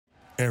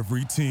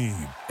Every team,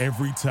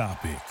 every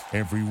topic,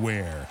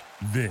 everywhere.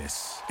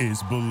 This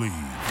is Believe.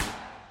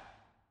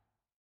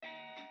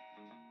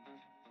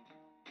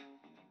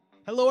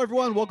 Hello,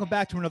 everyone. Welcome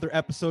back to another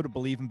episode of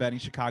Believe in Betting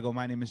Chicago.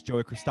 My name is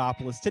Joey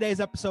Christopoulos. Today's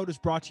episode is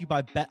brought to you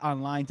by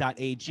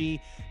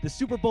BetOnline.ag. The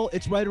Super Bowl,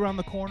 it's right around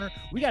the corner.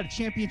 We got a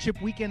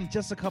championship weekend in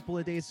just a couple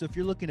of days, so if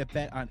you're looking to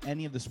bet on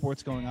any of the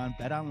sports going on,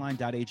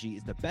 BetOnline.ag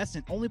is the best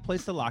and only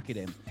place to lock it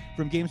in.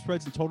 From game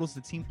spreads and totals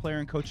to team player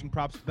and coaching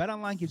props,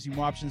 BetOnline gives you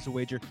more options to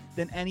wager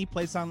than any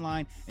place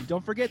online. And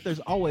don't forget, there's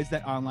always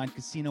that online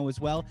casino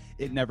as well.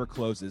 It never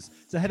closes.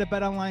 So head to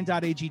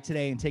BetOnline.ag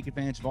today and take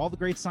advantage of all the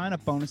great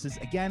sign-up bonuses.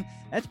 Again,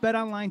 that's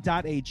BetOnline.ag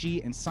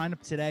and sign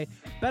up today.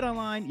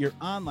 BetOnline, your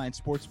online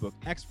sportsbook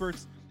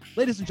experts.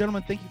 Ladies and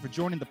gentlemen, thank you for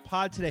joining the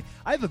pod today.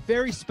 I have a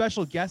very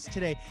special guest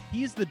today.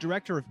 He is the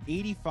director of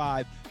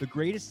 85, the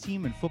greatest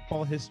team in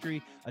football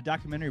history, a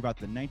documentary about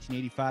the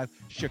 1985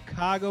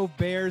 Chicago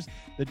Bears.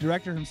 The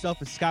director himself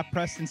is Scott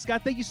Preston.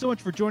 Scott, thank you so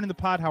much for joining the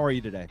pod. How are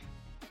you today?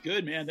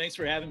 Good, man. Thanks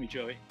for having me,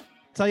 Joey.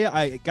 Tell you,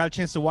 I got a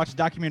chance to watch the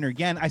documentary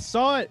again. I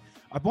saw it,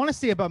 I want to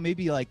say about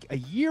maybe like a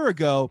year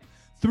ago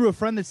through a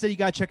friend that said you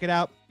got to check it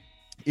out.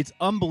 It's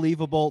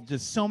unbelievable.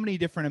 Just so many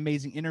different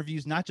amazing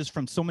interviews, not just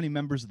from so many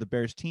members of the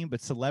Bears team,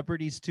 but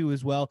celebrities too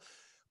as well.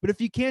 But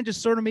if you can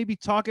just sort of maybe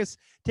take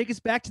us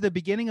back to the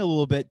beginning a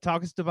little bit,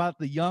 talk us about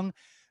the young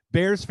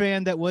Bears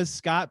fan that was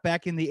Scott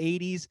back in the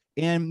 80s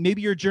and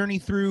maybe your journey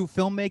through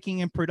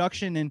filmmaking and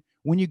production. And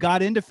when you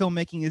got into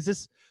filmmaking, is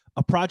this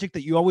a project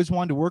that you always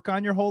wanted to work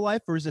on your whole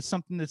life, or is it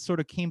something that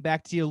sort of came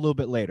back to you a little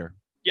bit later?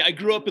 Yeah, I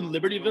grew up in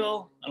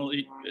Libertyville. I'm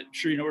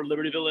sure you know where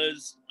Libertyville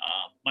is.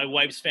 My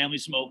wife's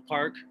family's from Oak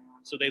Park,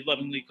 so they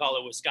lovingly call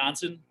it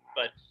Wisconsin,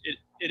 but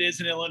it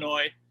is in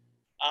Illinois.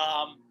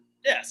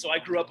 So I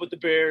grew up with the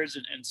Bears,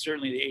 and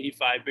certainly the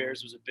 85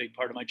 Bears was a big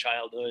part of my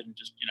childhood. And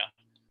just,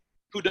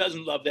 who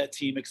doesn't love that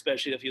team,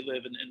 especially if you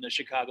live in the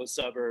Chicago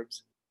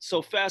suburbs?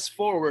 So fast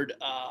forward,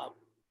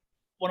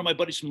 one of my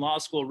buddies from law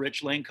school,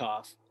 Rich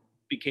Lankoff,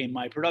 became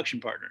my production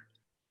partner.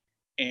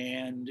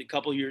 And a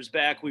couple of years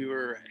back, we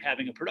were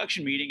having a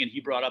production meeting, and he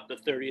brought up the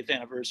 30th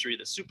anniversary of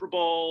the Super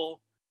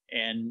Bowl.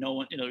 And no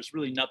one, there's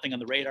really nothing on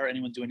the radar,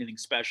 anyone do anything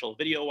special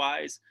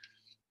video-wise.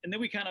 And then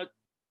we kind of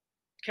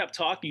kept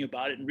talking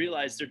about it and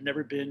realized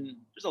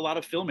there's a lot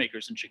of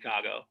filmmakers in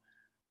Chicago.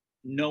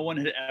 No one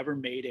had ever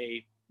made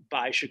a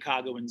by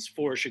Chicagoans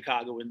for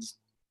Chicagoans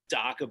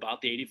doc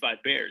about the 85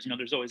 Bears.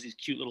 There's always these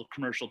cute little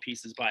commercial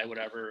pieces by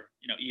whatever,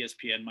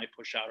 ESPN might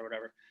push out or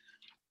whatever.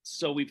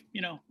 So we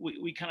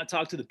kind of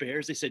talked to the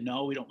Bears. They said,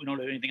 no, we don't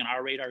have anything on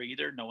our radar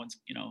either. No one's,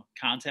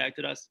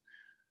 contacted us.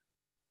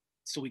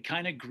 So we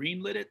kind of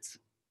greenlit it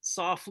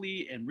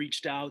softly and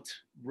reached out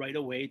right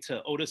away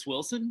to Otis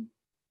Wilson,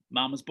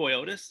 Mama's boy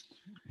Otis.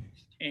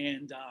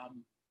 And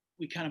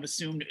we kind of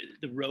assumed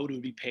the road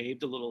would be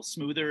paved a little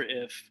smoother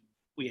if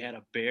we had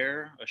a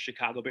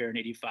Chicago Bear and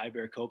 85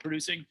 Bear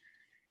co-producing.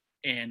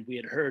 And we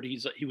had heard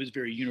he was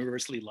very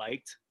universally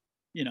liked.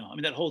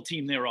 That whole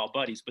team, they were all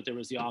buddies, but there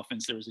was the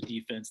offense, there was the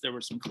defense, there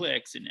were some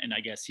clicks. And I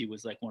guess he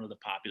was like one of the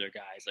popular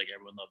guys, like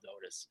everyone loved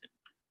Otis.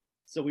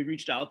 So we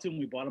reached out to him,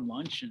 we bought him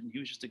lunch, and he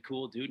was just a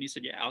cool dude. And he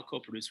said, yeah, I'll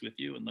co-produce with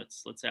you and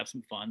let's have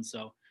some fun.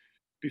 So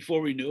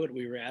before we knew it,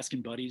 we were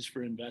asking buddies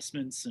for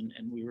investments and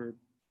we were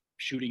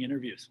shooting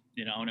interviews,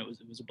 and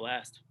it was a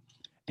blast.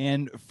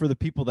 And for the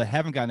people that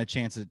haven't gotten a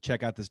chance to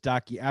check out this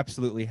doc, you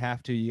absolutely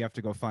have to. You have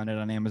to go find it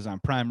on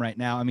Amazon Prime right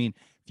now. If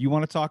you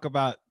want to talk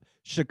about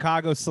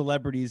Chicago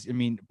celebrities,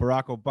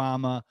 Barack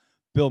Obama,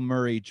 Bill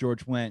Murray,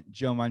 George Wendt,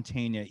 Joe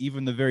Montana,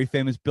 even the very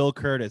famous Bill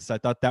Curtis. I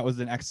thought that was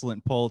an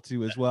excellent poll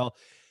too as well.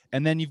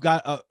 And then you've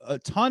got a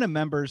ton of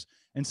members,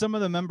 and some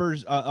of the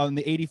members on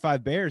the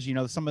 85 Bears,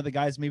 some of the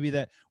guys maybe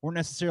that weren't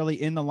necessarily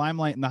in the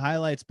limelight and the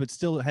highlights, but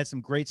still had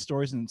some great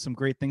stories and some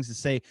great things to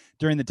say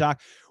during the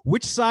doc.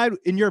 Which side,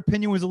 in your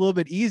opinion, was a little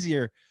bit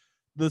easier?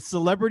 The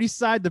celebrity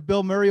side, the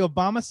Bill Murray,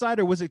 Obama side,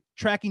 or was it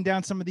tracking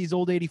down some of these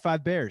old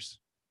 85 Bears?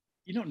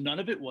 None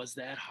of it was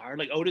that hard.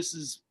 Like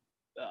Otis's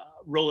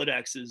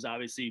Rolodex is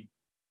obviously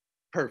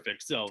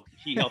perfect. So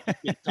he helped get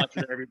in touch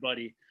with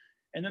everybody.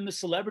 And then the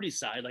celebrity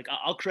side, like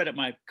I'll credit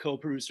my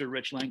co-producer,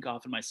 Rich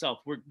Lankoff, and myself.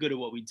 We're good at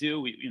what we do.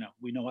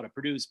 We know how to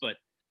produce, but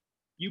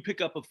you pick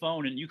up a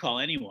phone and you call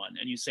anyone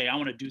and you say, I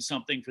want to do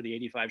something for the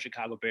 85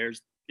 Chicago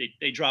Bears.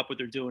 They drop what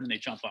they're doing and they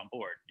jump on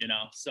board,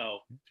 So,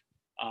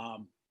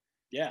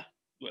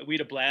 we had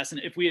a blast.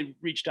 And if we had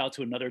reached out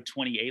to another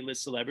 20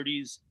 A-list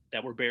celebrities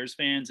that were Bears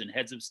fans and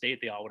heads of state,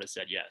 they all would have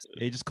said yes.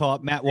 They just call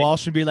up Matt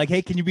Walsh and be like,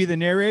 hey, can you be the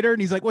narrator? And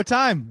he's like, what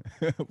time?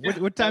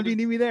 what time do you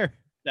need me there?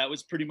 That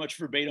was pretty much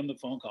verbatim the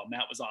phone call.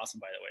 Matt was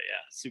awesome, by the way. Yeah,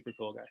 super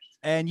cool guy.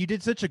 And you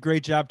did such a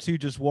great job, too,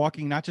 just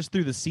walking not just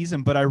through the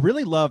season, but I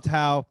really loved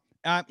how,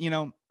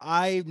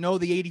 I know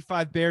the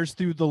 85 Bears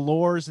through the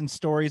lores and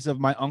stories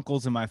of my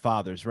uncles and my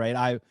fathers, right?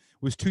 I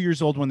was 2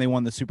 years old when they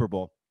won the Super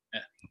Bowl.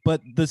 Yeah.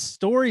 But the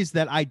stories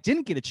that I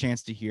didn't get a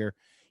chance to hear,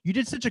 you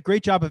did such a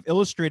great job of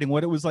illustrating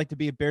what it was like to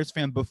be a Bears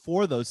fan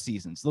before those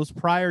seasons, those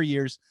prior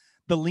years,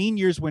 the lean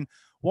years when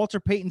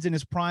Walter Payton's in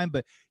his prime,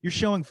 but you're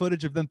showing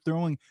footage of them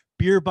throwing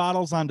beer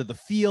bottles onto the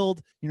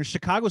field. You know,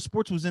 Chicago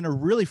sports was in a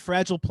really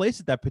fragile place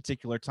at that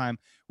particular time,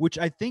 which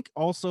I think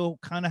also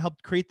kind of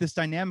helped create this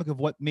dynamic of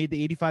what made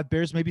the 85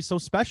 Bears maybe so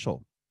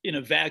special. In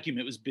a vacuum,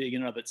 it was big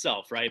in and of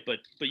itself, right? But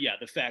yeah,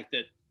 the fact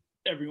that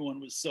everyone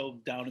was so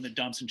down in the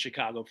dumps in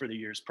Chicago for the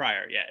years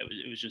prior, yeah,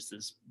 it was just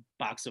this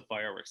box of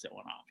fireworks that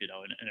went off, you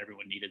know, and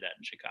everyone needed that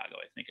in Chicago,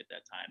 I think, at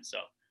that time. So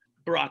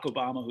Barack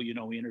Obama, who, you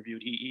know, we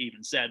interviewed, he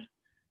even said,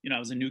 you know, I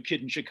was a new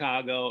kid in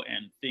Chicago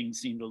and things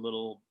seemed a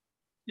little,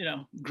 you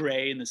know,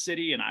 gray in the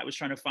city, and I was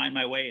trying to find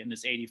my way, and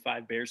this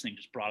 85 Bears thing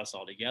just brought us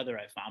all together.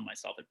 I found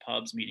myself at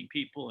pubs meeting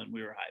people, and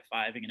we were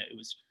high-fiving, and it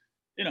was,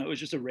 you know, it was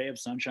just a ray of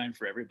sunshine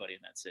for everybody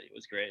in that city. It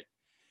was great.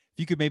 If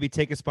you could maybe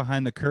take us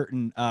behind the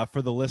curtain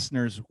for the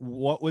listeners,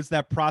 what was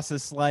that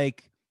process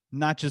like?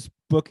 Not just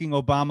booking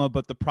Obama,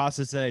 but the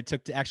process that it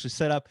took to actually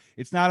set up.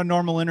 It's not a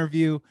normal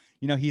interview.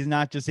 You know, he's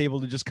not just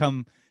able to just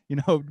come, you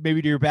know,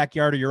 maybe to your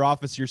backyard or your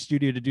office, your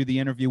studio to do the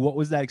interview. What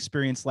was that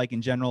experience like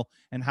in general,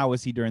 and how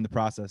was he during the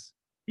process?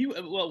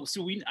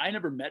 I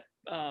never met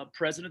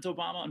President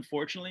Obama,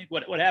 unfortunately.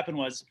 What happened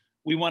was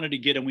we wanted to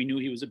get him. We knew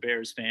he was a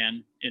Bears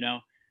fan, you know,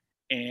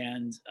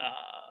 and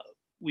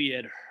we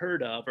had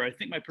heard of, or I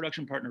think my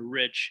production partner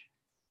Rich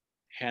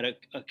had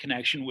a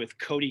connection with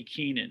Cody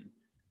Keenan,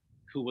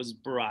 who was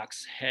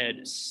Barack's head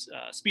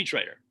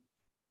speechwriter,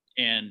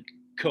 and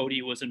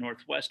Cody was a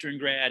Northwestern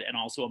grad and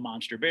also a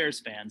Monster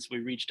Bears fan. So we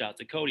reached out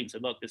to Cody and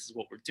said, "Look, this is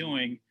what we're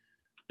doing.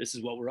 This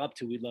is what we're up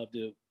to. We'd love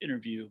to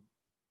interview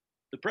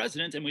the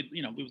president, and we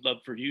would love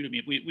for you to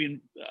meet."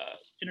 We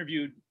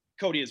interviewed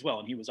Cody as well,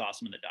 and he was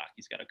awesome in the doc.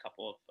 He's got a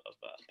couple of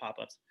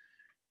pop-ups,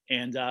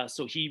 and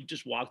so he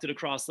just walked it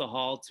across the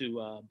hall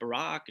to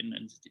Barack, and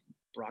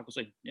Barack was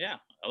like, "Yeah,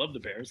 I love the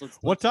Bears.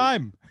 What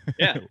time?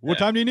 Yeah, what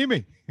time do you need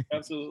me?"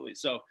 Absolutely.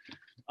 So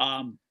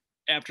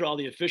after all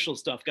the official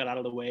stuff got out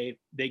of the way,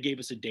 they gave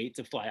us a date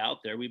to fly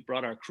out there. We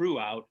brought our crew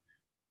out,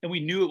 and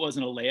we knew it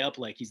wasn't a layup.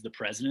 Like, he's the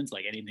president,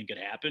 like anything could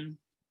happen.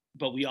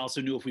 But we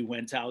also knew if we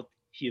went out,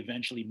 he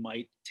eventually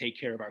might take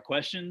care of our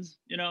questions,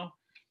 you know?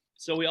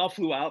 So we all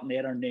flew out, and they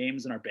had our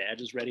names and our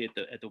badges ready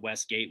at the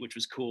West Gate, which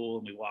was cool.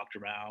 And we walked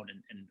around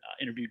and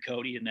interviewed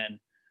Cody. And then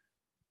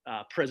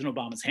President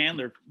Obama's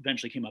handler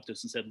eventually came up to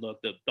us and said,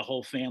 "Look, the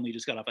whole family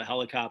just got off a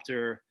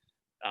helicopter.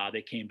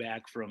 They came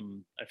back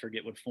from, I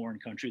forget what foreign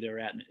country they were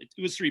at. And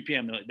it was 3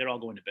 p.m. They're all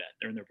going to bed.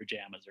 They're in their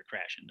pajamas. They're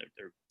crashing.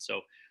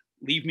 So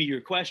leave me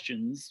your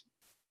questions.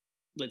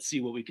 Let's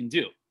see what we can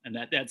do." And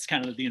that's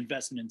kind of the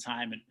investment in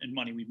time and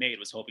money we made,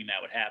 was hoping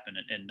that would happen.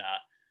 And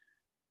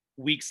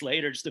weeks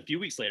later, just a few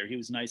weeks later, he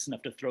was nice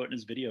enough to throw it in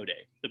his video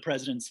day. The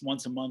presidents,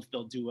 once a month,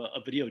 they'll do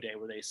a video day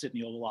where they sit in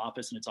the Oval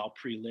Office and it's all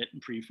pre-lit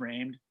and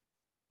pre-framed.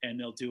 And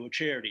they'll do a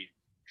charity,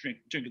 drink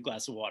a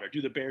glass of water,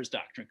 do the Bears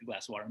doc, drink a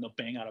glass of water, and they'll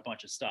bang out a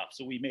bunch of stuff.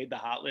 So we made the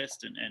hot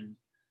list, and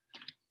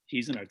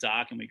he's in our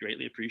doc, and we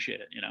greatly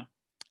appreciate it, you know?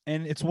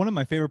 And it's one of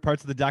my favorite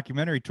parts of the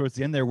documentary towards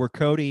the end there, where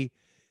Cody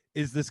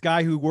is this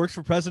guy who works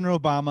for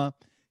President Obama.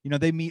 You know,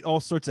 they meet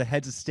all sorts of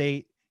heads of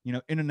state, you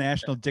know,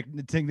 international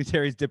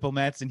dignitaries,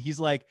 diplomats. And he's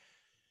like,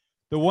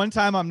 "The one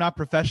time I'm not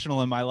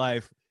professional in my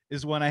life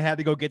is when I had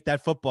to go get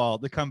that football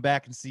to come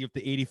back and see if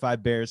the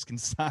 85 Bears can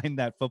sign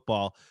that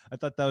football." I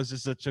thought that was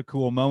just such a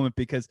cool moment,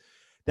 because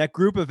that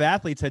group of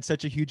athletes had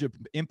such a huge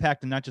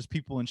impact on not just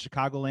people in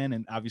Chicagoland,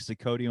 and obviously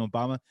Cody and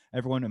Obama,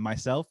 everyone, and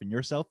myself and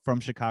yourself from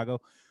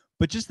Chicago,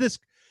 but just this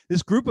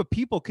group of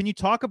people. Can you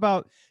talk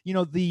about, you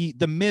know, the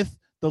myth,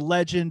 the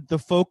legend, the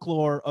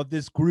folklore of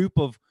this group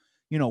of,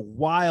 you know,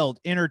 wild,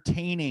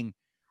 entertaining,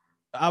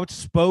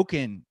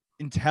 outspoken,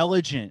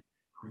 intelligent,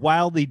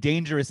 wildly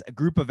dangerous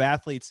group of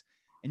athletes?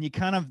 And you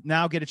kind of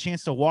now get a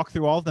chance to walk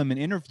through all of them and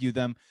interview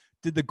them.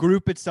 Did the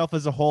group itself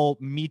as a whole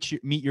meet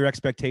your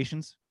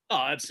expectations?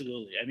 Oh,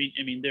 absolutely.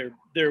 I mean,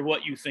 they're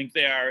what you think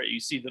they are.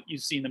 You've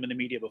seen them in the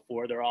media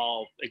before. They're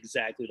all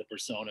exactly the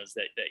personas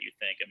that you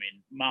think. I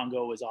mean,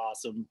 Mongo was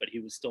awesome, but he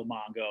was still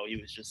Mongo. He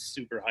was just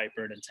super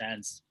hyper and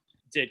intense.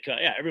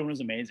 Ditka, yeah, everyone was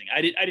amazing.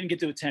 I didn't get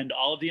to attend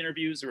all of the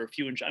interviews. There were a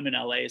few I'm in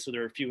LA, so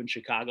there were a few in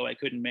Chicago I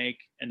couldn't make,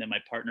 and then my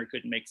partner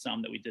couldn't make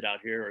some that we did out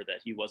here, or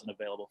that he wasn't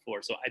available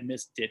for. So I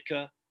missed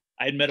Ditka.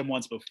 I had met him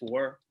once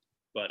before,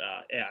 but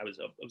yeah, it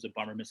was a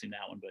bummer missing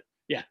that one. But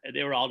yeah,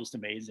 they were all just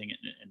amazing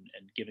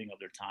and giving of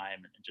their time,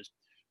 and just,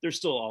 they're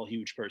still all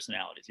huge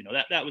personalities. You know,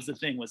 that was the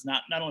thing, was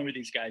not only were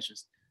these guys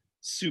just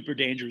super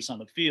dangerous on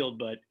the field,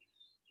 but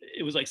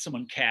it was like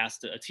someone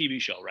cast a TV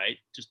show, right?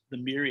 Just the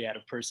myriad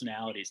of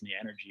personalities and the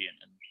energy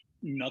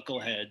and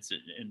knuckleheads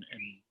and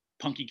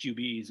punky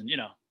QBs, and, you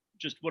know,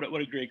 just what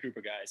a great group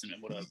of guys. And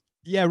what a,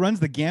 yeah, it runs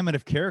the gamut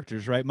of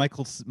characters, right?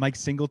 Mike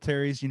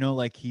Singletary's, you know,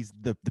 like he's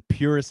the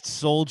purest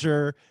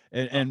soldier,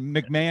 and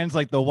McMahon's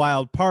like the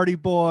wild party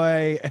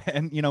boy,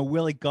 and, you know,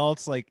 Willie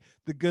Galt's like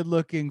the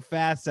good-looking,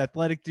 fast,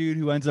 athletic dude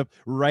who ends up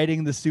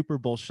writing the Super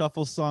Bowl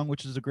Shuffle song,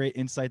 which is a great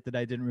insight that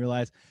I didn't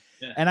realize.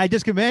 Yeah. And I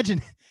just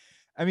imagine,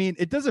 I mean,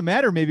 it doesn't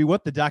matter maybe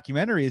what the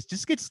documentary is,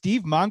 just get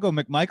Steve Mongo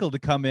McMichael to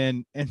come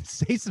in and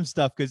say some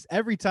stuff, because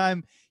every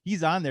time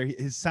he's on there,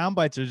 his sound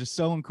bites are just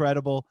so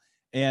incredible.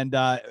 And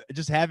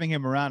just having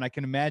him around, I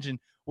can imagine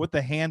what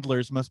the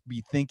handlers must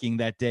be thinking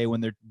that day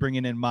when they're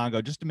bringing in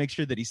Mongo, just to make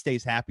sure that he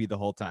stays happy the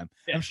whole time.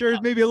 Yeah. I'm sure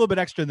it's maybe a little bit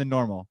extra than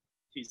normal.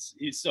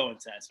 He's so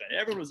intense, man.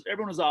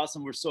 Everyone was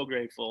awesome. We're so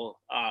grateful.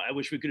 I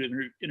wish we could have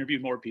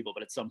interviewed more people,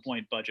 but at some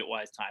point, budget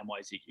wise, time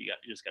wise, you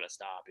just got to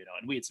stop,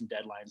 And we had some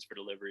deadlines for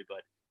delivery,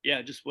 but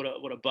yeah, just what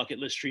a bucket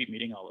list treat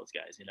meeting all those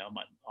guys,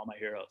 all my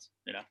heroes,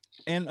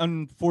 And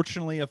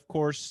unfortunately, of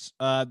course,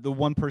 the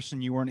one person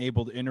you weren't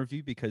able to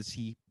interview because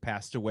he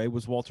passed away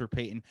was Walter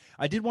Payton.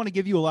 I did want to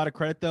give you a lot of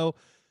credit, though.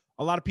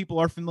 A lot of people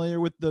are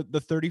familiar with the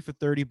 30 for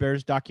 30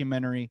 Bears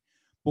documentary.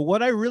 But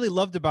what I really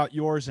loved about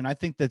yours, and I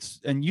think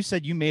and you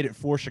said you made it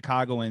for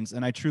Chicagoans,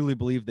 and I truly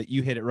believe that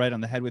you hit it right on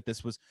the head with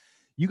this, was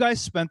you guys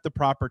spent the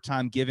proper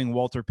time giving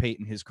Walter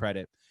Payton his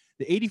credit.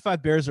 The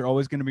 85 Bears are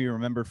always going to be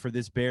remembered for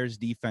this Bears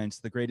defense,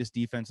 the greatest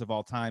defense of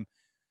all time.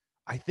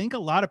 I think a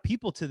lot of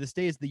people to this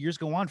day, as the years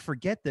go on,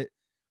 forget that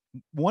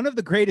one of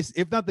the greatest,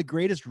 if not the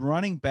greatest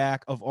running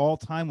back of all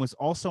time was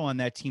also on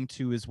that team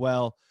too as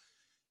well.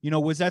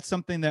 Was that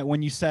something that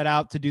when you set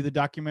out to do the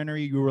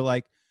documentary, you were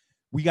like,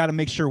 we got to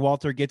make sure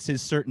Walter gets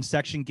his certain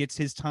section, gets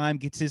his time,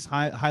 gets his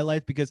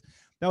highlights, because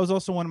that was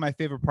also one of my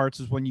favorite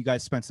parts is when you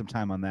guys spent some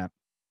time on that.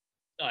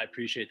 Oh, I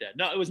appreciate that.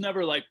 No, it was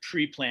never like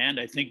pre-planned.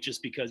 I think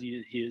just because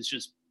he is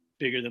just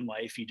bigger than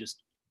life, he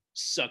just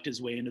sucked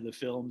his way into the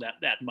film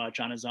that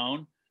much on his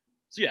own.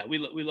 So yeah, we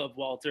love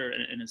Walter,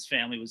 and his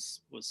family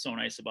was so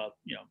nice about,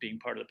 being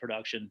part of the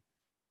production.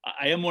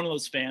 I am one of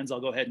those fans. I'll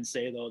go ahead and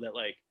say though that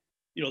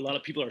a lot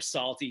of people are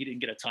salty he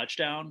didn't get a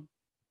touchdown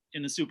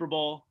in the Super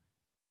Bowl.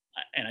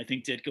 And I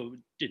think Ditko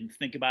didn't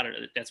think about it.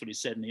 That's what he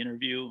said in the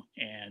interview.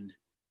 And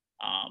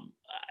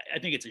I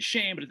think it's a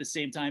shame, but at the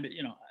same time,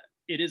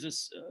 it is a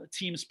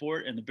team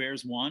sport, and the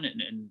Bears won,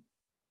 and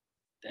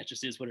that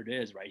just is what it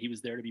is, right? He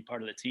was there to be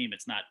part of the team.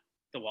 It's not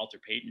the Walter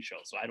Payton show.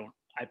 So I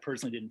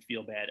personally didn't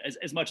feel bad.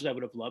 As much as I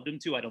would have loved him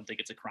to, I don't think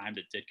it's a crime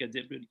that Ditka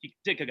did. But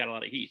Ditka got a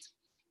lot of heat,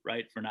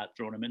 right, for not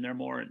throwing him in there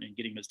more and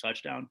getting him his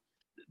touchdown.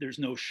 There's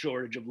no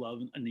shortage of love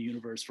in the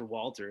universe for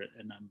Walter,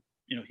 and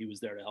he was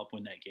there to help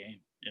win that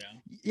game.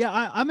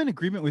 Yeah, I'm in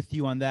agreement with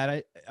you on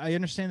that. I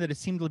understand that it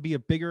seemed to be a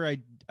bigger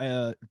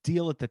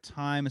deal at the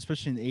time,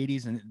 especially in the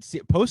 80s. And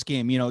post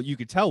game, you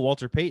could tell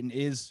Walter Payton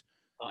is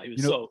he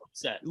was so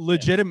upset,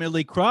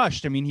 legitimately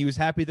crushed. I mean, he was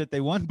happy that they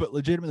won, but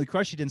legitimately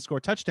crushed. He didn't score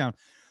a touchdown.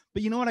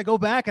 But when I go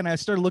back and I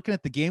started looking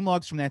at the game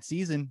logs from that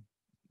season,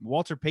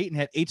 Walter Payton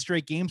had 8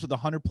 straight games with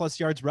 100+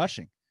 yards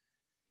rushing.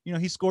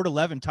 He scored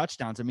 11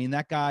 touchdowns. I mean,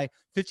 that guy,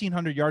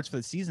 1,500 yards for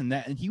the season,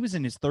 and he was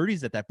in his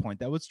 30s at that point.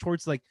 That was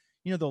towards the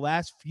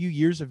last few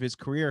years of his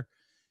career.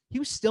 He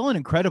was still an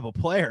incredible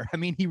player. I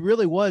mean, he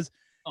really was.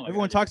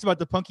 Everyone talks about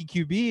the punky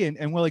QB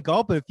and Willie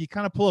Gault, but if you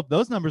kind of pull up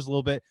those numbers a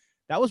little bit,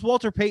 that was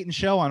Walter Payton's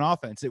show on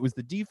offense. It was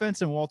the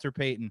defense and Walter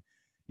Payton.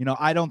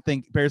 I don't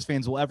think Bears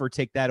fans will ever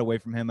take that away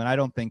from him, and I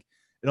don't think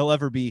it'll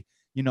ever be,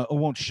 it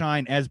won't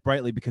shine as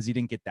brightly because he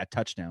didn't get that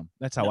touchdown.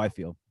 That's how I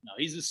feel. No,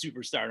 he's a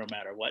superstar no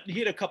matter what. He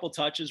had a couple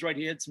touches, right?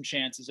 He had some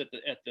chances at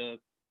the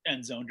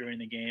end zone during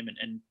the game,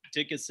 and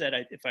Ditka said,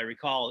 if I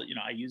recall,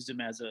 I used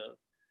him as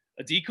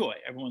a decoy.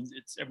 Everyone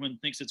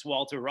thinks it's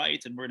Walter Wright,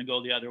 and we're going to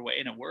go the other way,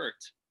 and it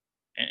worked.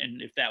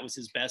 And if that was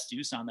his best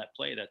use on that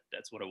play,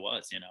 that's what it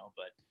was,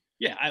 But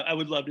yeah, I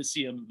would love to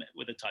see him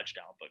with a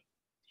touchdown, but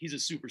he's a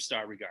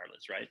superstar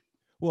regardless, right?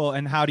 Well,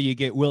 and how do you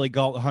get Willie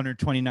Gault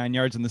 129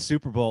 yards in the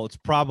Super Bowl? It's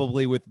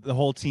probably with the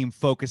whole team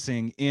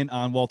focusing in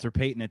on Walter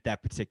Payton at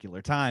that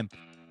particular time.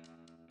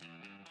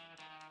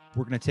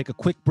 We're going to take a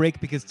quick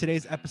break because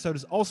today's episode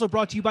is also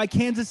brought to you by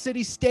Kansas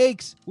City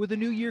Steaks. With the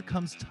new year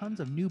comes tons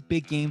of new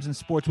big games in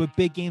sports. With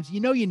big games,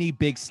 you need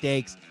big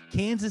steaks.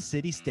 Kansas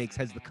City Steaks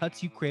has the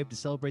cuts you crave to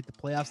celebrate the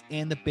playoffs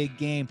and the big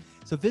game.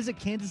 So visit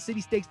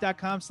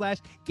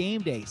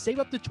kansascitysteaks.com/gameday. Save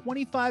up to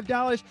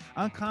 $25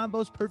 on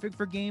combos perfect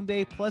for game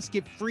day. Plus,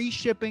 get free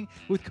shipping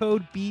with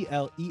code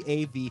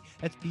BLEAV.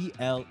 That's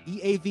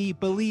BLEAV.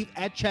 Believe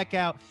at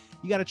checkout.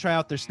 You got to try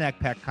out their snack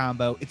pack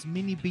combo. It's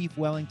mini beef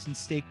Wellington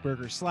steak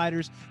burger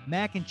sliders,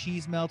 mac and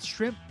cheese melts,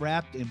 shrimp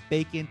wrapped in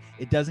bacon.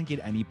 It doesn't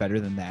get any better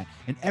than that.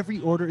 And every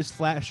order is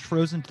flash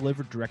frozen,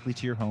 delivered directly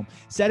to your home.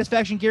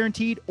 Satisfaction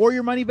guaranteed or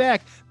your money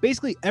back.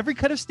 Basically, every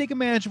cut of steak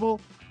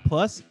imaginable,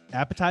 plus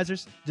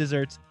appetizers,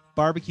 desserts,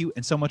 barbecue,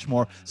 and so much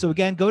more. So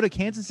again, go to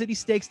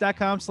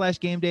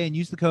kansascitysteaks.com/gameday and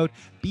use the code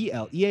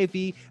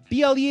BLEAV.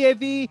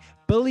 BLEAV.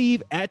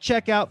 Believe at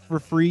checkout for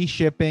free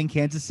shipping.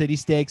 Kansas City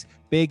Steaks,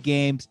 big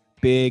games,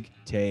 big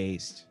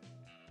taste.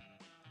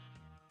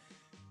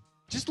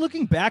 Just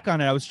looking back on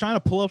it, I was trying to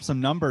pull up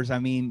some numbers. I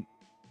mean,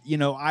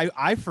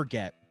 I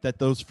forget that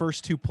those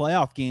first 2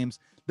 playoff games,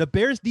 the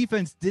Bears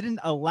defense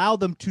didn't allow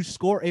them to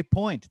score a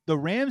point. The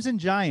Rams and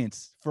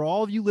Giants, for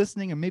all of you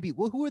listening, and maybe,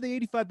 who are the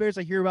 85 Bears?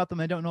 I hear about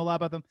them. I don't know a lot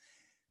about them.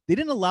 They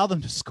didn't allow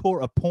them to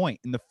score a point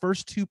in the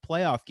first 2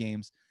 playoff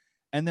games.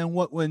 And then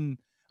when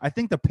I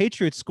think the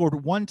Patriots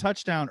scored 1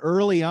 touchdown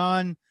early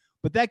on,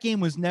 but that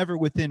game was never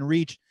within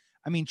reach.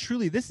 I mean,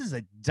 truly, this is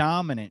a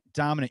dominant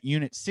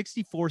unit.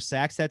 64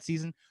 sacks that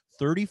season,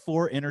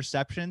 34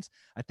 interceptions.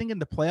 I think in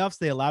the playoffs,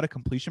 they allowed a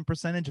completion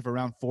percentage of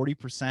around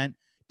 40%.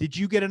 Did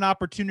you get an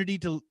opportunity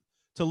to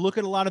to look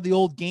at a lot of the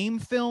old game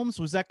films?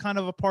 Was that kind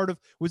of a part of,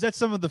 was that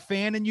some of the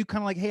fan and you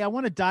kind of like, hey, I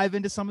want to dive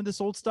into some of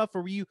this old stuff?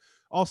 Or were you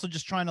also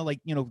just trying to, like,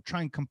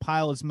 try and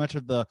compile as much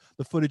of the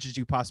footage as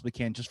you possibly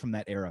can just from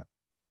that era?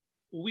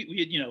 We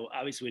had,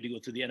 obviously we had to go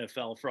through the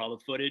NFL for all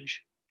the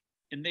footage,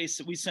 and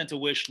we sent a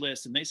wish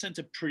list, and they sent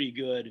a pretty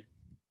good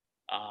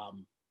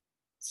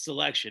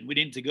selection. We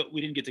didn't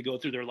get to go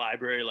through their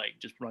library, like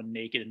just run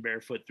naked and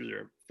barefoot through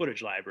their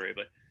footage library.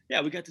 But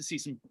yeah, we got to see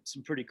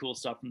some pretty cool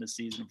stuff from the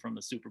season, from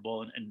the Super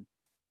Bowl, and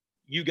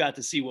you got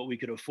to see what we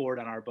could afford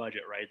on our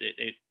budget, right?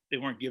 They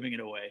weren't giving it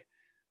away.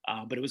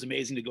 But it was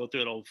amazing to go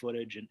through that old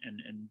footage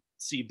and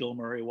see Bill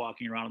Murray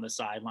walking around on the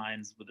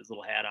sidelines with his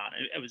little hat on.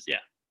 It was, yeah,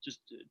 just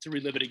to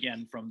relive it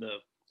again from the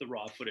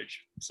raw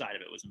footage side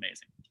of it was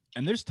amazing.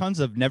 And there's tons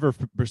of never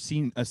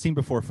seen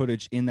before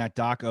footage in that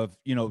doc of,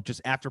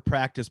 just after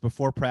practice,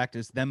 before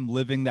practice, them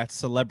living that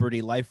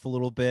celebrity life a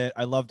little bit.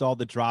 I loved all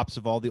the drops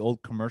of all the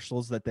old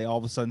commercials that they all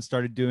of a sudden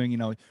started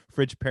doing.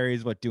 Fridge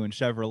Perry's doing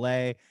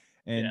Chevrolet.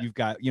 And you've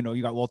got,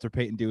 you got Walter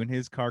Payton doing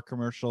his car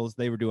commercials.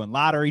 They were doing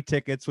lottery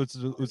tickets, which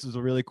is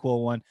a really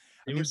cool one.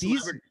 They were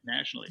celebrities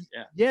nationally.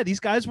 Yeah. Yeah. These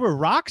guys were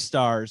rock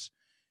stars.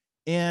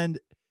 And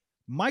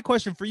my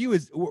question for you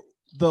is,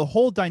 the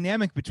whole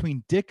dynamic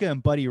between Ditka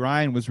and Buddy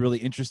Ryan was really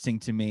interesting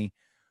to me,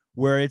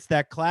 where it's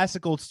that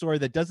classic old story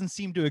that doesn't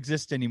seem to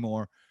exist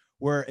anymore,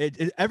 where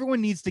everyone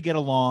needs to get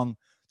along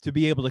to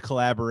be able to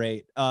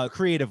collaborate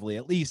creatively,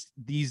 at least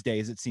these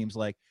days, it seems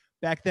like.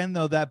 Back then,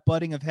 though, that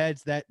butting of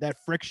heads, that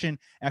friction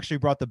actually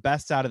brought the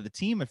best out of the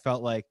team, it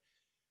felt like.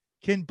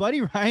 Can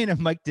Buddy Ryan and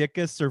Mike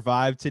Ditka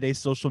survive today's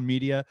social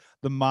media,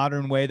 the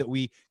modern way that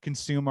we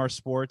consume our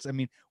sports? I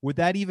mean, would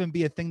that even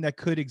be a thing that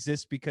could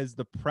exist because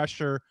the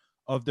pressure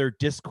of their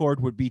discord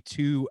would be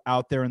too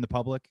out there in the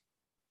public?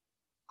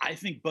 I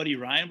think Buddy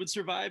Ryan would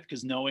survive,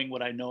 because knowing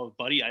what I know of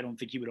Buddy, I don't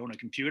think he would own a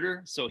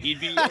computer. So he'd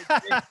be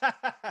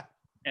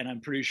and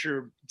I'm pretty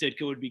sure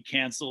Ditka would be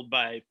canceled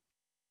by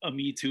a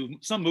Me Too.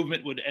 Some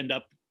movement would end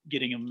up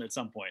getting him at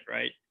some point,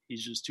 right?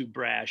 He's just too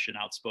brash and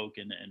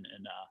outspoken,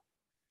 and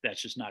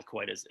that's just not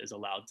quite as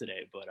allowed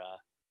today. But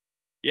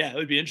yeah, it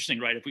would be interesting,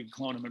 right? If we could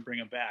clone him and bring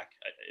him back,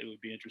 it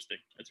would be interesting.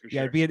 That's for sure.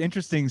 Yeah, it'd be an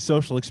interesting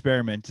social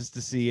experiment just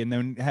to see, and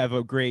then have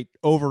a great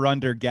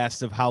over-under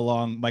guess of how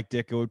long Mike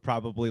Ditka would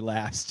probably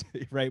last,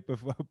 right?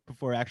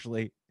 Before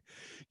actually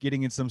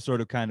getting in some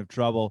sort of kind of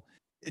trouble.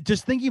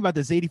 Just thinking about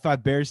this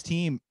 85 Bears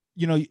team,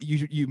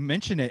 you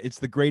mentioned it. It's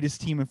the greatest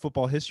team in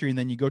football history, and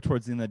then you go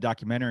towards the end of the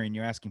documentary and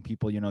you're asking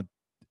people,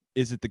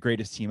 is it the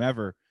greatest team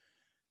ever?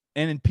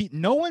 And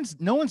no one's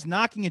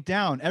knocking it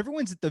down.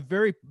 Everyone's at the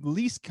very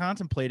least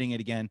contemplating it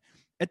again.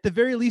 At the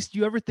very least, do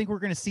you ever think we're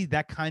going to see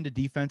that kind of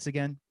defense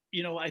again?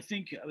 I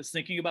think I was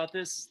thinking about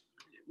this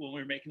when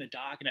we were making the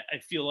doc, and I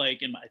feel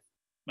like, and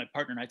my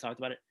partner and I talked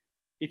about it,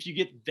 if you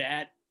get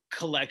that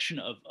collection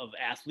of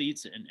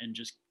athletes and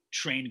just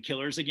trained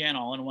killers again,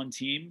 all in one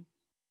team,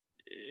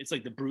 it's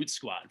like the Brute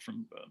Squad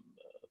from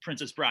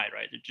Princess Bride,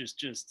 right? They're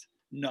just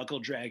knuckle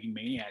dragging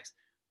maniacs.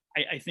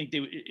 I think they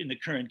in the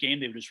current game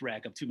they would just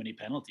rack up too many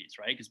penalties,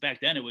 right? Because back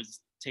then it was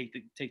take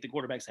the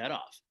quarterback's head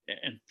off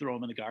and throw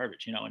him in the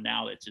garbage, and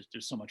now it's just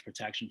there's so much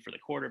protection for the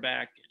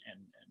quarterback and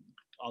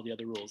all the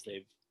other rules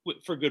they've,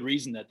 for good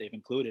reason, that they've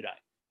included.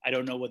 I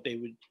don't know what they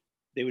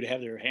would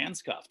have their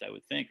hands cuffed, I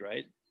would think,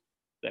 right?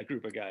 That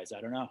group of guys, I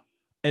don't know.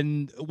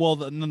 And well,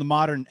 the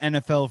modern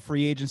NFL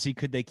free agency,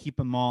 could they keep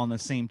them all on the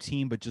same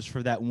team? But just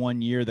for that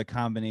 1 year, the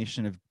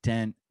combination of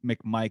Dent,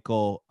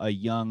 McMichael, a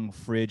young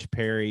Fridge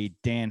Perry,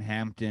 Dan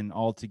Hampton,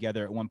 all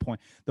together at one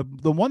point.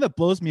 The one that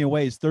blows me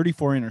away is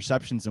 34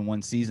 interceptions in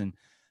one season.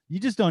 You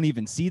just don't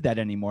even see that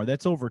anymore.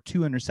 That's over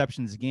 2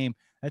 interceptions a game.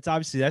 That's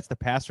the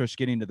pass rush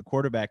getting to the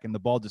quarterback and the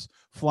ball just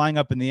flying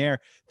up in the air.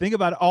 Think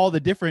about all the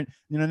different,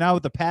 now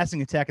with the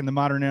passing attack in the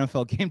modern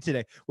NFL game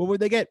today, what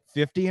would they get?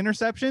 50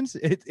 interceptions?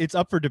 It's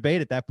up for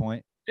debate at that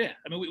point. Yeah.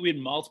 I mean, we had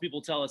multiple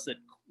people tell us that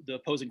the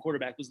opposing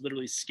quarterback was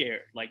literally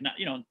scared. Like, not,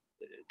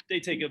 they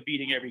take a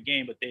beating every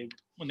game, but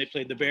when they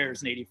played the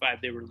Bears in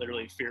 '85, they were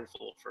literally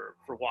fearful for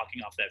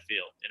walking off that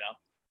field.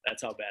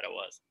 That's how bad it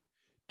was.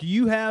 Do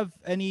you have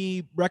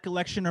any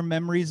recollection or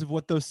memories of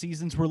what those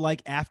seasons were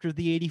like after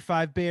the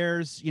 85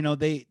 Bears?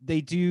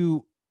 They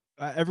do,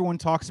 everyone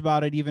talks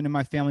about it, even in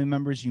my family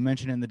members. You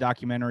mentioned in the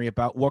documentary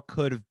about what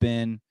could have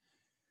been,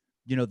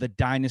 the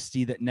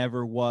dynasty that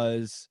never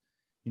was,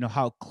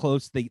 how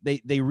close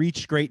they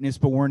reached greatness,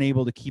 but weren't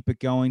able to keep it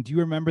going. Do you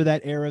remember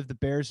that era of the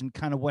Bears and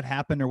kind of what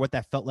happened or what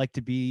that felt like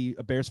to be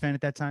a Bears fan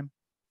at that time?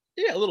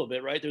 Yeah, a little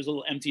bit, right? There's a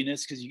little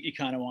emptiness because you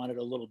kind of wanted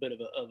a little bit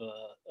of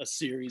a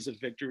series of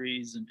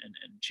victories and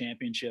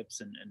championships.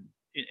 And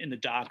in the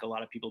doc, a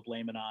lot of people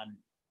blame it on,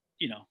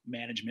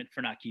 management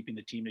for not keeping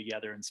the team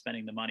together and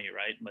spending the money,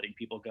 right, and letting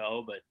people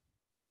go. But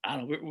I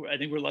don't know. I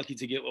think we're lucky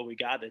to get what we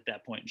got at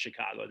that point in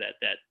Chicago.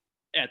 That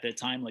at that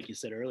time, like you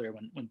said earlier,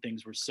 when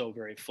things were so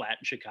very flat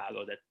in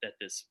Chicago, that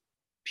this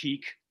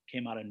peak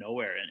came out of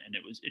nowhere, and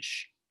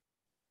it's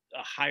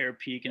a higher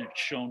peak, and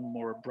it's shown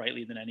more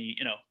brightly than any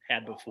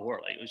had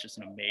before. Like, it was just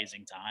an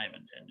amazing time,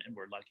 and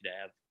we're lucky to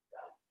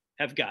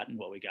have gotten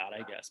what we got,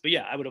 I guess. But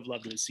yeah, I would have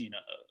loved to have seen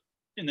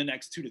in the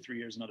next 2 to 3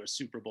 years, another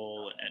Super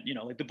Bowl, and, you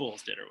know, like the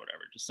Bulls did or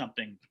whatever, just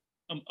something,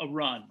 a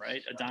run,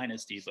 right? A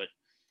dynasty. But,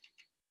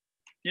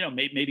 you know,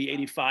 maybe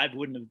 85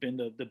 wouldn't have been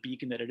the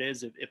beacon that it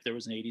is if there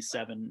was an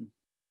 87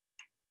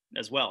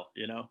 as well,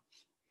 you know?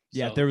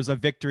 Yeah, So, if there was a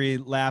victory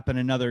lap and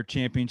another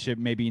championship,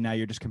 maybe now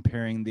you're just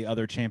comparing the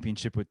other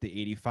championship with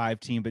the 85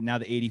 team, but now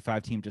the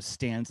 85 team just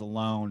stands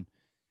alone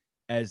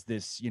as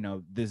this, you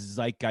know, this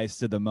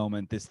zeitgeist of the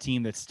moment, this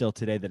team that's still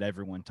today that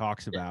everyone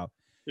talks about.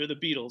 they're the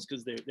Beatles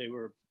because they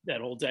were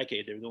that whole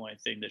decade. They were the only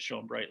thing that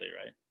shone brightly,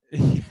 right?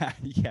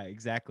 Yeah,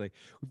 exactly.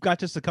 We've got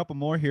just a couple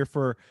more here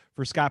for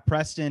Scott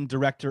Preston,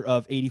 director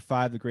of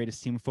 85, the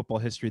greatest team in football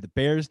history, the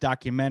Bears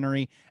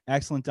documentary,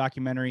 excellent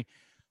documentary.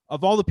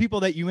 Of all the people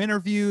that you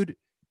interviewed,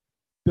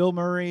 Bill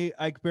Murray,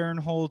 Ike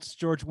Barinholtz,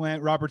 George Wendt,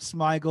 Robert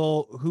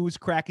Smigel, who was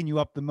cracking you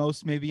up the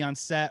most maybe on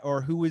set,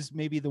 or who was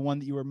maybe the one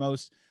that you were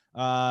most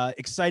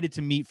excited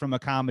to meet from a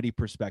comedy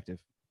perspective?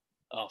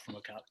 Oh,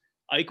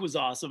 Ike was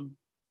awesome.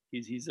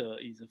 He's a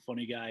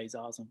funny guy. He's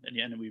awesome. And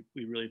yeah, and we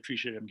really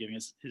appreciate him giving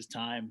us his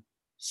time.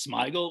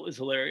 Smigel is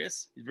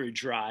hilarious. He's very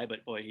dry,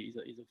 but boy, he's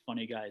a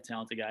funny guy, a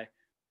talented guy.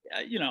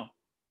 You know,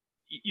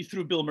 you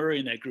threw Bill Murray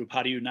in that group.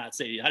 How do you not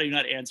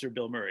answer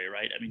Bill Murray,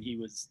 right? I mean,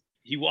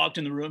 he walked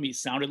in the room. He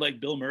sounded like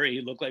Bill Murray.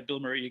 He looked like Bill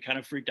Murray. You kind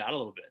of freaked out a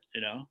little bit,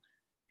 you know?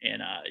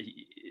 And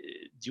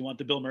do you want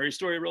the Bill Murray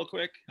story real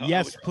quick?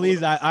 Yes,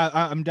 please.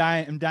 I'm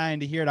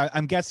dying to hear it.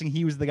 I'm guessing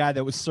he was the guy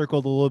that was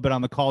circled a little bit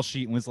on the call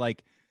sheet and was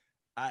like,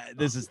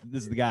 this is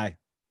the guy.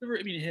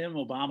 I mean, him,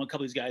 Obama, a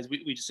couple of these guys,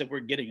 we just said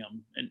we're getting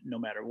them, and no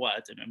matter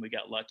what, and we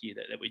got lucky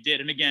that we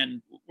did. And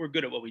again, we're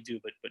good at what we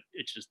do, but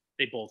it's just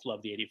they both love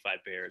the 85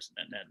 Bears,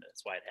 and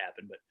that's why it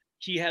happened. But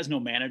he has no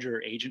manager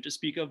or agent to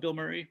speak of, Bill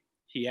Murray.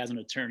 He has an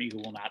attorney who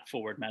will not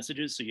forward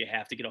messages, so you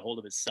have to get a hold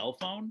of his cell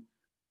phone,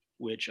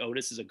 which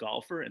Otis is a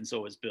golfer, and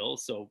so is Bill.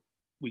 So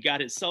we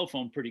got his cell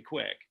phone pretty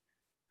quick,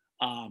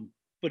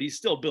 but he's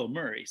still Bill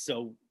Murray.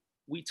 So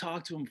we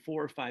talked to him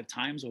 4 or 5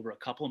 times over a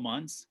couple of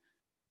months.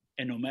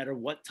 And no matter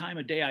what time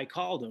of day I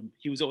called him,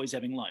 he was always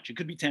having lunch. It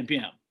could be 10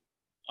 p.m.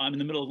 I'm in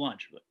the middle of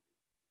lunch, but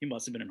he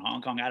must have been in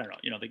Hong Kong. I don't know.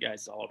 You know, the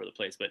guy's all over the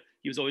place, but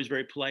he was always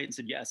very polite and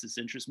said, yes, this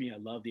interests me. I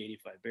love the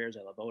 85 Bears.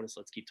 I love Otis.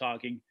 Let's keep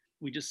talking.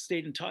 We just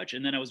stayed in touch.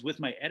 And then I was with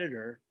my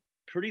editor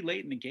pretty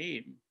late in the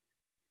game.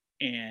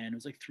 And it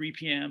was like 3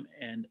 p.m.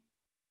 And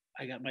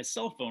I got my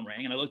cell phone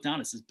rang and I looked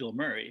down. It says Bill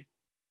Murray.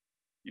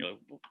 You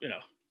know,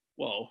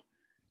 whoa.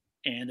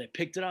 And I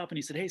picked it up and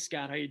he said, hey,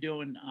 Scott, how you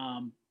doing?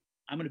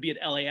 I'm going to be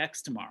at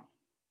LAX tomorrow.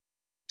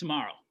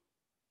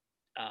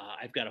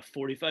 I've got a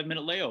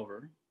 45-minute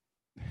layover.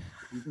 If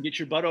you can get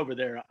your butt over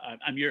there,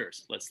 I'm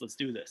yours. Let's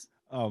do this.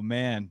 Oh,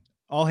 man.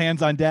 All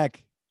hands on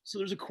deck. So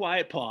there's a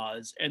quiet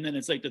pause, and then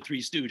it's like the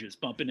Three Stooges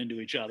bumping into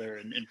each other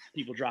and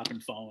people dropping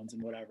phones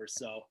and whatever.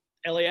 So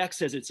LAX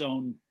has its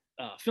own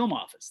film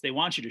office. They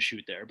want you to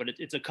shoot there, but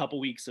it's a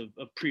couple weeks of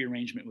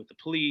pre-arrangement with the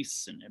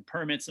police and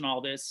permits and all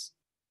this.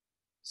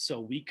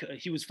 So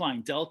he was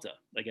flying Delta.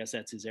 I guess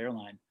that's his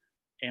airline.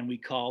 And we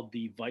called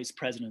the vice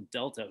president of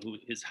Delta, who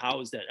is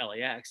housed at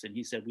LAX. And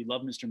he said, we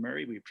love Mr.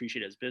 Murray. We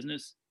appreciate his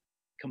business.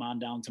 Come on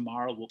down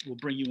tomorrow. We'll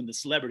bring you in the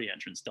celebrity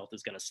entrance.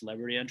 Delta's got a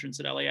celebrity entrance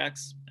at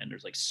LAX. And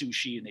there's like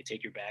sushi and they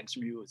take your bags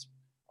from you.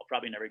 I'll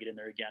probably never get in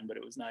there again, but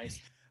it was nice.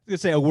 I was going to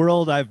say a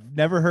world I've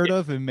never heard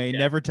of and may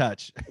never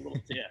touch.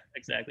 Yeah,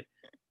 exactly.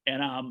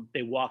 And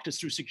they walked us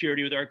through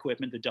security with our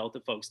equipment. The Delta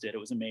folks did. It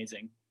was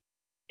amazing.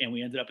 And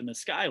we ended up in the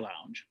Sky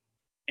Lounge.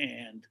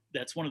 And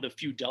that's one of the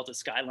few Delta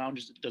Sky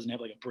Lounges that doesn't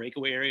have like a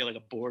breakaway area, like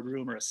a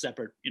boardroom or a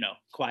separate,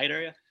 quiet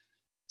area.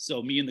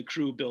 So me and the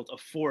crew built a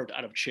fort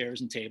out of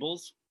chairs and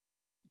tables,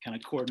 kind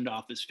of cordoned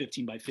off this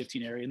 15 by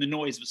 15 area. And the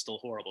noise was still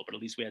horrible, but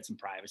at least we had some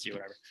privacy or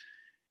whatever.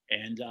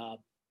 And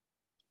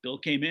Bill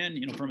came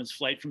in, from his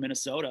flight from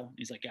Minnesota.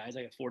 He's like, guys,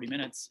 I got 40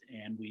 minutes.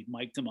 And we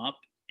mic'd him up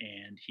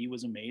and he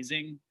was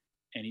amazing.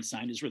 And he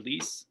signed his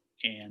release.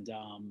 And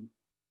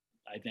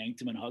I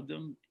thanked him and hugged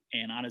him.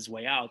 And on his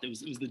way out, it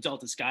was the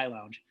Delta Sky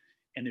Lounge,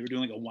 and they were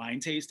doing like a wine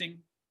tasting,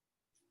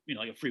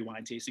 like a free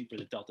wine tasting for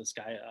the Delta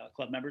Sky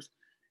Club members.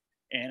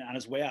 And on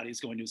his way out,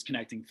 he's going to his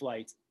connecting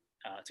flight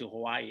to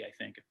Hawaii, I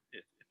think,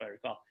 if I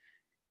recall.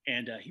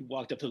 And he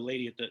walked up to the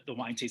lady at the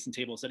wine tasting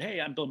table and said, hey,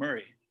 I'm Bill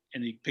Murray.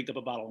 And he picked up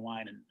a bottle of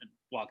wine and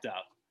walked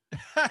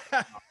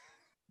out.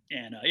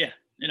 And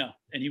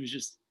he was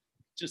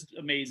just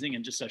amazing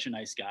and just such a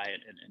nice guy.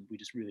 And we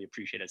just really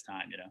appreciate his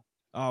time,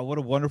 Oh, what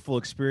a wonderful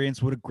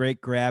experience. What a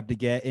great grab to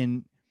get.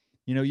 And,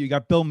 you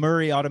got Bill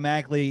Murray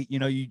automatically,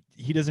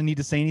 he doesn't need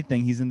to say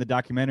anything. He's in the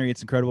documentary.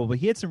 It's incredible. But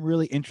he had some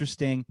really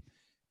interesting,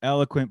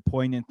 eloquent,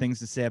 poignant things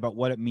to say about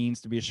what it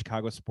means to be a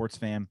Chicago sports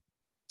fan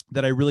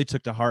that I really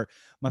took to heart.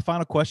 My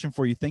final question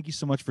for you. Thank you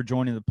so much for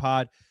joining the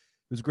pod.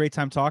 It was a great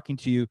time talking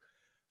to you.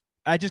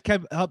 I just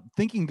kept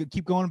thinking,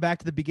 keep going back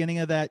to the beginning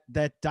of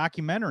that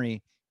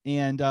documentary.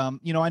 And, I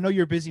know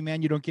you're a busy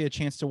man. You don't get a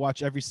chance to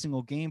watch every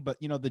single game, but,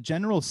 the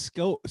general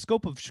scope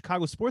of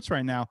Chicago sports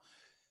right now,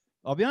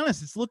 I'll be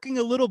honest, it's looking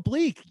a little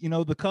bleak.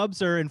 The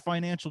Cubs are in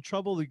financial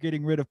trouble. They're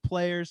getting rid of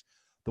players.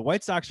 The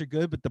White Sox are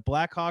good, but the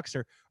Blackhawks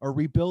are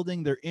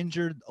rebuilding. They're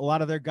injured. A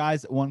lot of their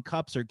guys that won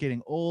cups are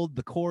getting old.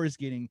 The core is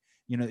getting,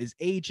 is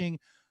aging.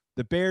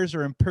 The Bears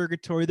are in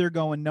purgatory. They're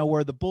going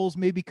nowhere. The Bulls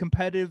may be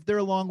competitive. They're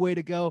a long way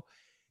to go.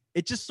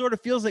 It just sort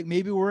of feels like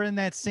maybe we're in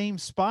that same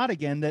spot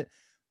again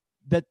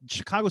that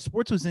Chicago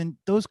sports was in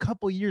those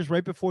couple years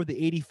right before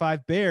the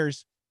 85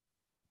 Bears.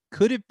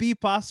 Could it be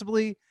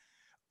possibly,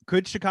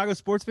 could Chicago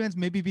sports fans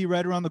maybe be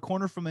right around the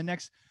corner from a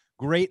next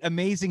great,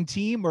 amazing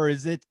team? Or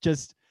is it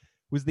just,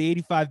 was the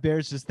 85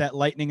 Bears just that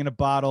lightning in a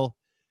bottle,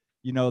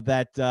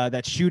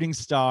 that shooting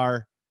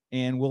star?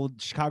 And will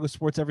Chicago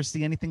sports ever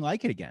see anything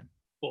like it again?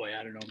 Boy,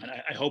 I don't know,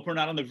 man. I hope we're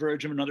not on the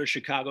verge of another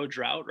Chicago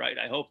drought, right?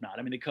 I hope not.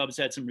 I mean, the Cubs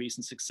had some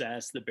recent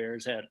success. The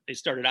Bears they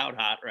started out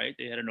hot, right?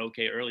 They had an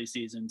okay early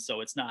season.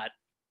 So it's not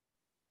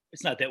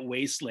that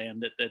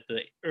wasteland that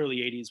the early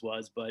 80s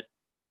was, but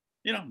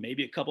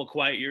maybe a couple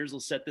quiet years will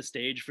set the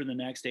stage for the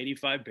next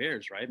 85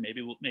 Bears, right?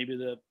 Maybe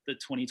the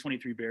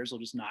 2023 Bears will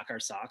just knock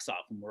our socks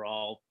off and we're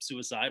all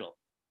suicidal.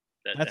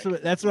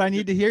 That's what I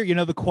need to hear.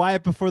 The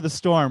quiet before the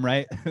storm,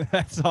 right?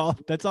 That's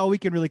all we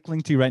can really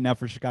cling to right now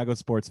for Chicago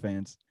sports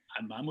fans.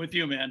 I'm with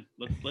you, man.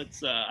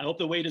 Let's I hope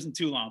the wait isn't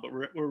too long, but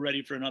we're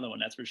ready for another one.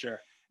 That's for sure.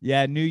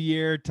 Yeah, new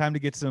year, time to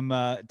get some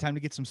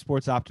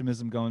sports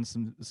optimism going,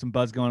 some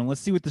buzz going. And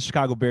let's see what the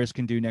Chicago Bears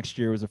can do next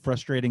year. It was a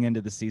frustrating end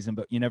of the season,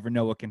 but you never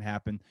know what can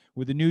happen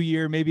with a new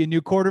year, maybe a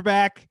new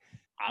quarterback.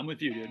 I'm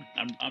with you, dude.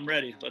 I'm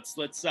ready.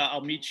 Let's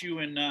I'll meet you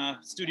in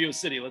Studio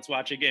City. Let's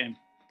watch a game.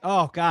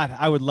 Oh God,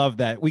 I would love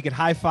that. We could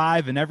high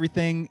five and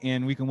everything,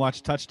 and we can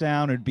watch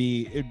touchdown. It'd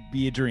be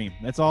a dream.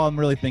 That's all I'm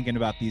really thinking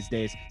about these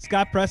days.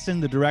 Scott Preston,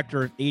 the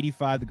director of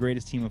 85, the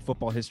greatest team in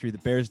football history, the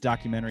Bears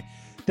documentary.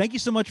 Thank you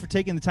so much for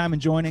taking the time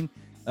and joining.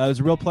 It was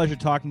a real pleasure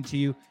talking to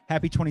you.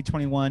 Happy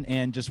 2021,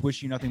 and just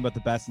wish you nothing but the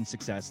best and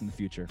success in the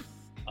future.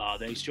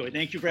 Thanks, Joey.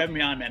 Thank you for having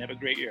me on, man. Have a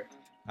great year.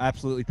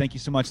 Absolutely. Thank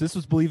you so much. This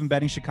was Believe in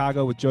Betting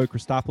Chicago with Joey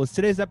Christopoulos.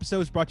 Today's episode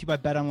is brought to you by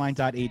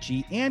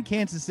BetOnline.ag and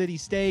Kansas City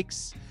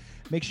Stakes.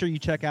 Make sure you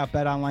check out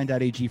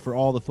betonline.ag for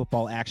all the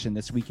football action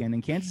this weekend.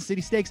 And Kansas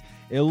City Stakes,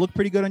 it'll look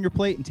pretty good on your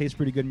plate and taste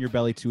pretty good in your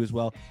belly too as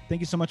well. Thank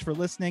you so much for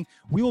listening.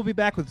 We will be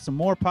back with some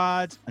more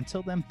pods.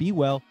 Until then, be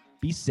well,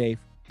 be safe,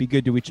 be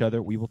good to each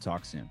other. We will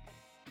talk soon.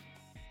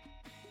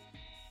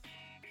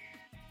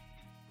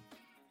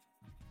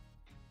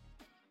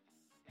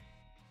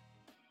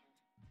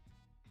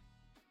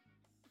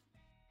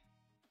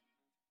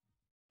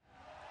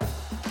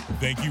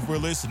 Thank you for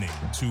listening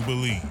to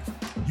Believe.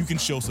 You can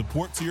show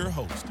support to your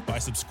host by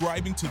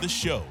subscribing to the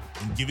show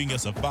and giving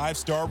us a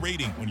 5-star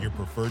rating on your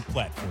preferred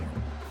platform.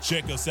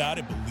 Check us out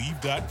at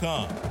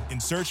Believe.com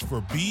and search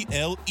for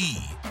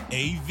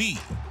BLEAV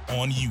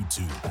on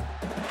YouTube.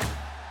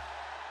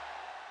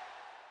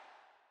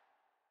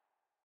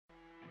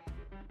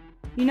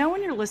 You know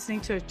when you're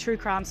listening to a true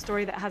crime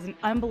story that has an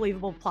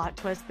unbelievable plot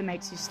twist that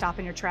makes you stop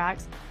in your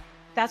tracks?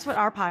 That's what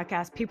our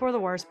podcast, People Are the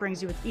Worst,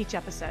 brings you with each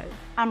episode.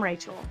 I'm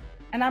Rachel.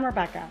 And I'm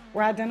Rebecca.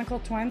 We're identical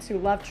twins who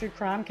love true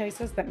crime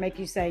cases that make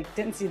you say,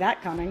 didn't see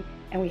that coming,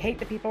 and we hate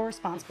the people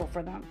responsible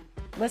for them.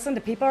 Listen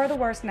to People Are the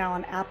Worst now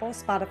on Apple,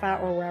 Spotify,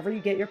 or wherever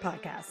you get your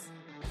podcasts.